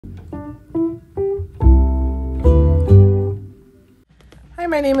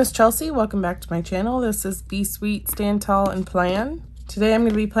my name is Chelsea. Welcome back to my channel. This is Be Sweet, Stand Tall, and Plan. Today I'm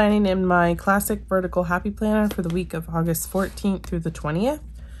going to be planning in my classic vertical happy planner for the week of August 14th through the 20th.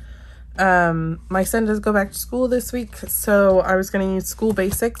 My son does go back to school this week, so I was going to use School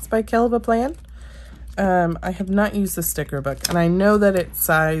Basics by Kellofaplan. I have not used the sticker book, and I know that it's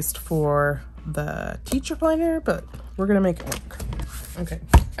sized for the teacher planner, but we're going to make it work. Okay,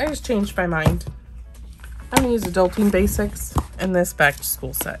 I just changed my mind. I'm going to use Adulting Basics and this back to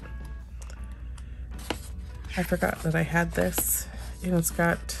school set. I forgot that I had this, and it's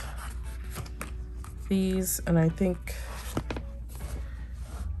got these, and I think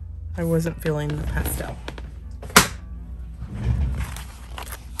I wasn't feeling the pastel.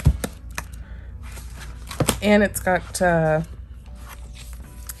 And it's got,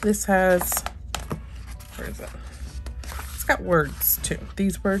 this has, where is it? It's got words too,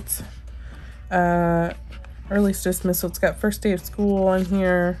 these words. Early dismissal, it's got first day of school on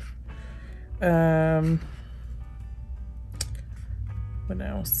here. What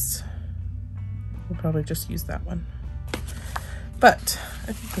else? We'll probably just use that one. But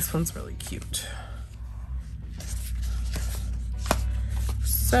I think this one's really cute.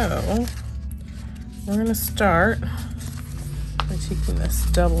 So we're gonna start by taking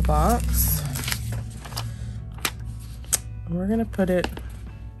this double box. And we're gonna put it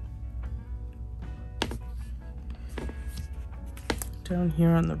down here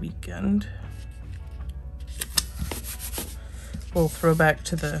on the weekend. We'll throw back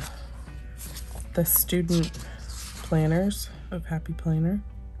to the student planners of Happy Planner.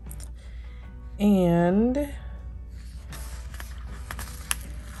 And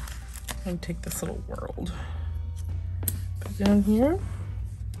take this little world, put it down here.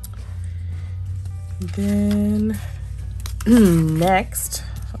 And then next,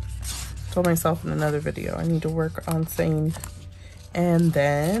 I told myself in another video I need to work on saying and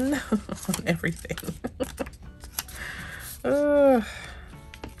then on everything.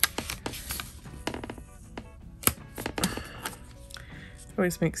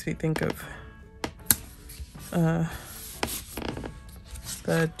 Always makes me think of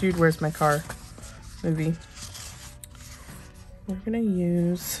the Dude, Where's My Car movie. We're gonna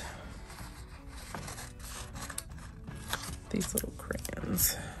use these little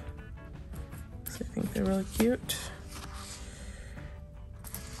crayons because I think they're really cute.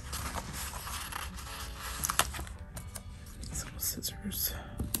 Some scissors.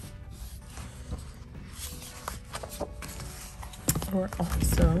 We're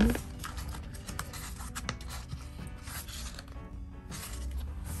also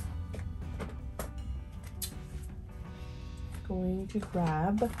going to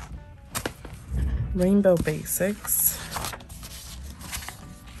grab Rainbow Basics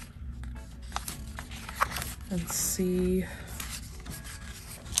and see,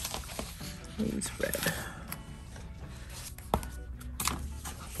 use red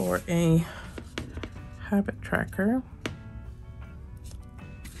for a habit tracker.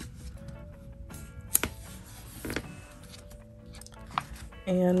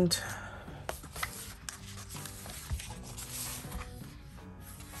 And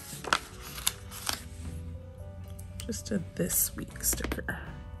just a this week sticker.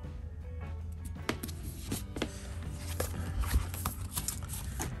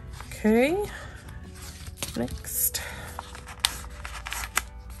 Okay, next.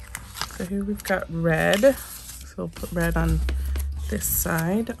 So here we've got red. So we'll put red on this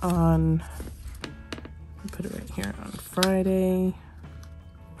side on, put it right here on Friday.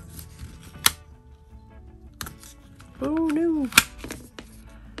 Oh no.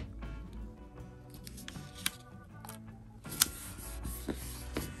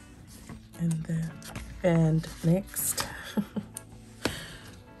 And next, I'm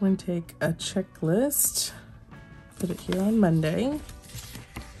going to take a checklist, put it here on Monday,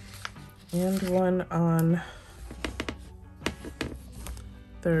 and one on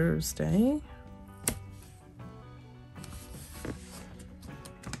Thursday.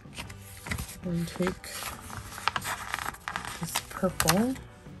 And take this purple.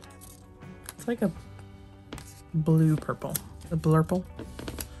 It's like a blue purple, a blurple.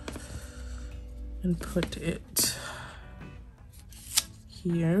 And put it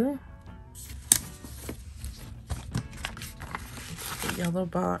here. The yellow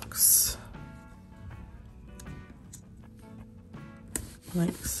box,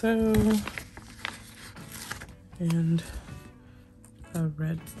 like so, and a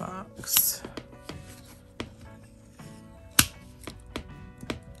red box.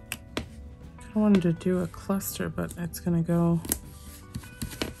 I wanted to do a cluster, but it's gonna go,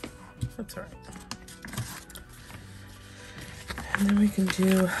 that's all right. And then we can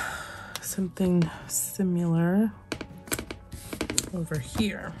do something similar over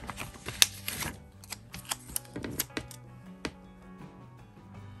here.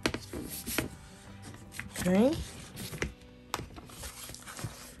 Okay.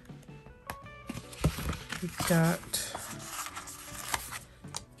 We've got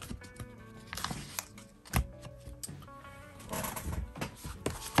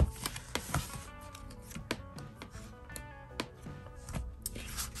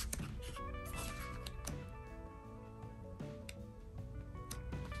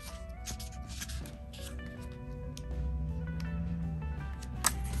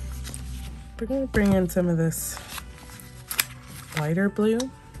we're going to bring in some of this lighter blue.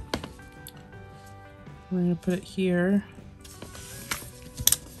 We're going to put it here.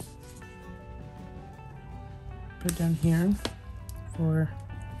 Put it down here for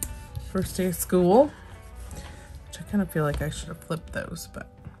first day of school, which I kind of feel like I should have flipped those,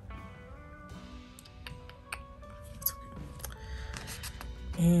 but that's okay.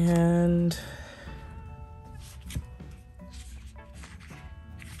 And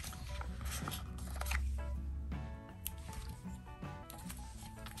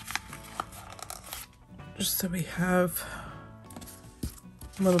just so we have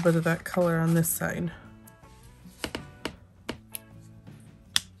a little bit of that color on this side.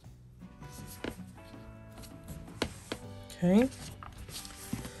 Okay.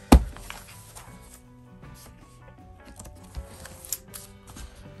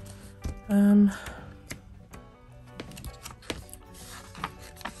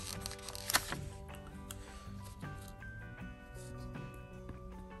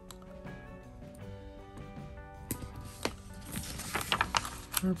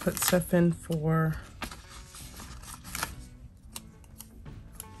 I'll put stuff in for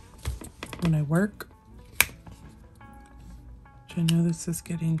when I work. Which I know this is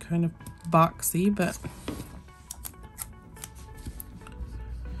getting kind of boxy, but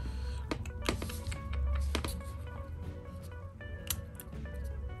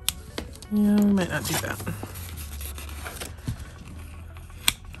yeah, we might not do that.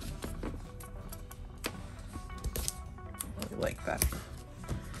 I like that.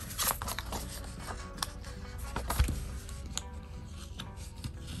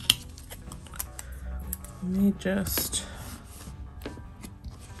 Let me just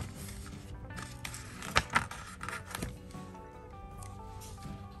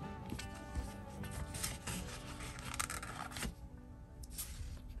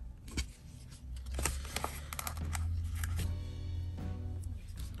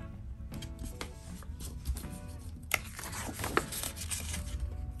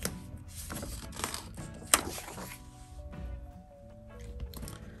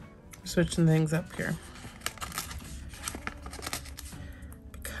switching things up here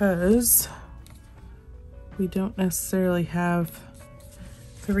because we don't necessarily have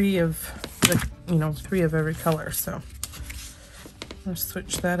three of every color, so I'll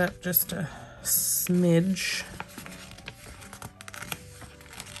switch that up just a smidge.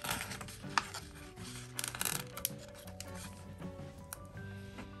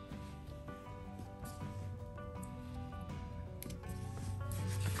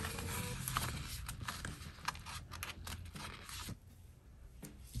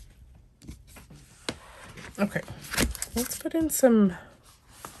 Okay, let's put in some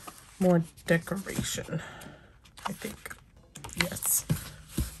more decoration, I think. Yes,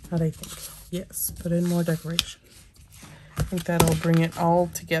 not I think. Yes, put in more decoration. I think that'll bring it all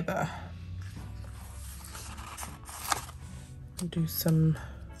together. Do some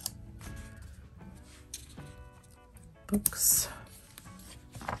books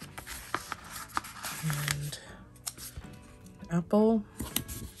and apple.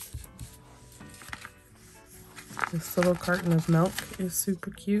 This little carton of milk is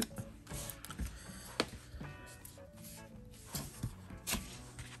super cute.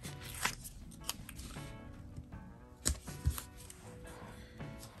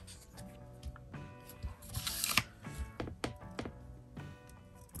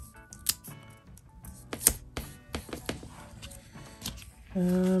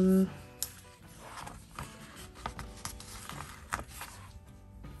 And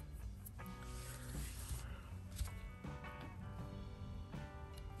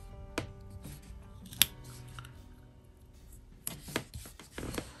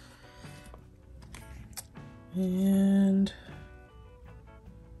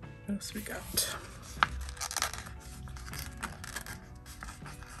what else we got?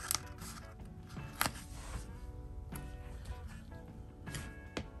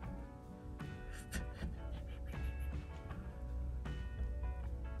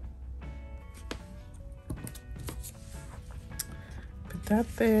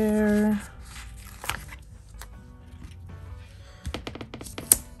 that there.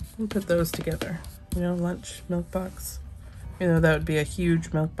 And put those together. You know, lunch, milk box. You know, that would be a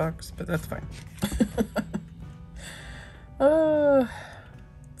huge milk box, but that's fine.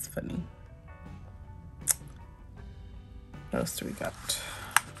 It's funny. What else do we got?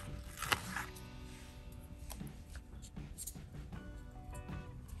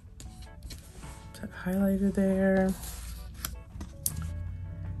 That highlighter there.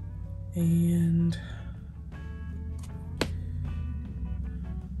 And I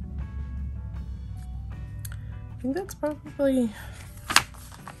think that's probably, is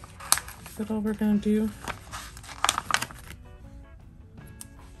that all we're gonna do?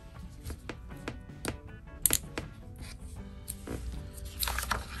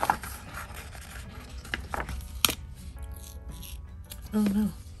 Oh no.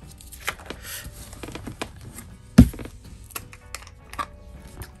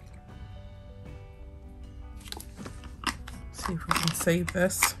 See if we can save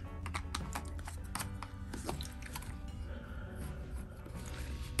this.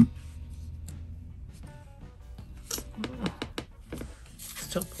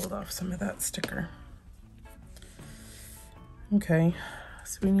 Still pulled off some of that sticker. Okay,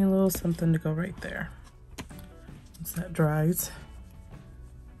 so we need a little something to go right there once that dries.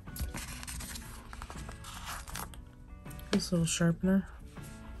 This little sharpener.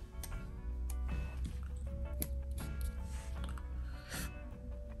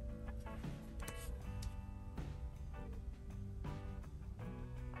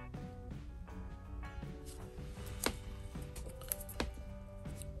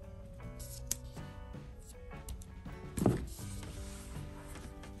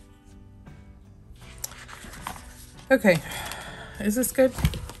 Okay, is this good?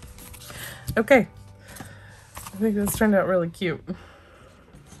 Okay, I think this turned out really cute. A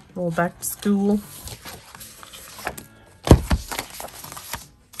little back to school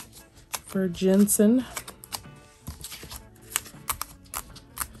for Jensen.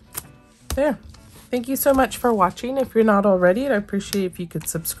 There. Thank you so much for watching. If you're not already, I'd appreciate if you could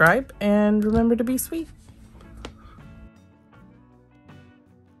subscribe and remember to be sweet.